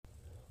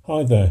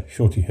Hi there,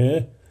 Shorty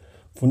here.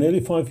 For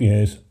nearly 5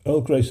 years,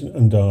 Earl Grayson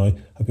and I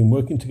have been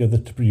working together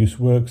to produce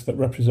works that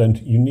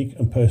represent unique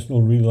and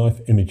personal real-life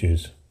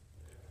images.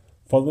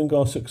 Following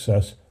our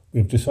success, we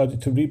have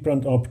decided to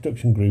rebrand our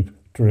production group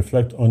to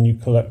reflect our new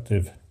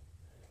collective.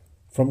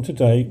 From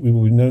today, we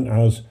will be known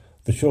as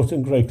the Shorty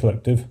and Grey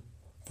Collective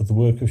for the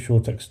work of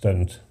short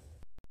extent.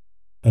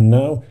 And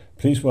now,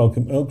 please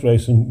welcome Earl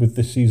Grayson with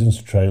this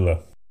season's trailer.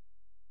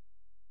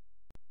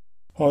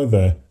 Hi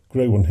there,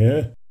 Greyone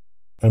here.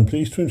 I'm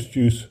pleased to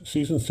introduce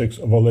Season 6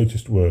 of our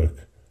latest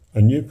work, a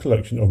new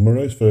collection of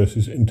morose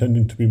verses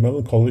intended to be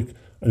melancholic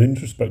and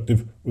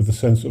introspective with a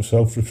sense of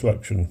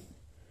self-reflection.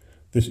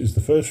 This is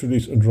the first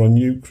release under our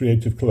new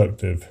creative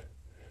collective.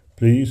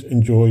 Please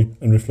enjoy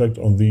and reflect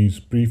on these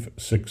brief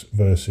 6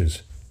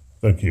 verses.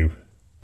 Thank you.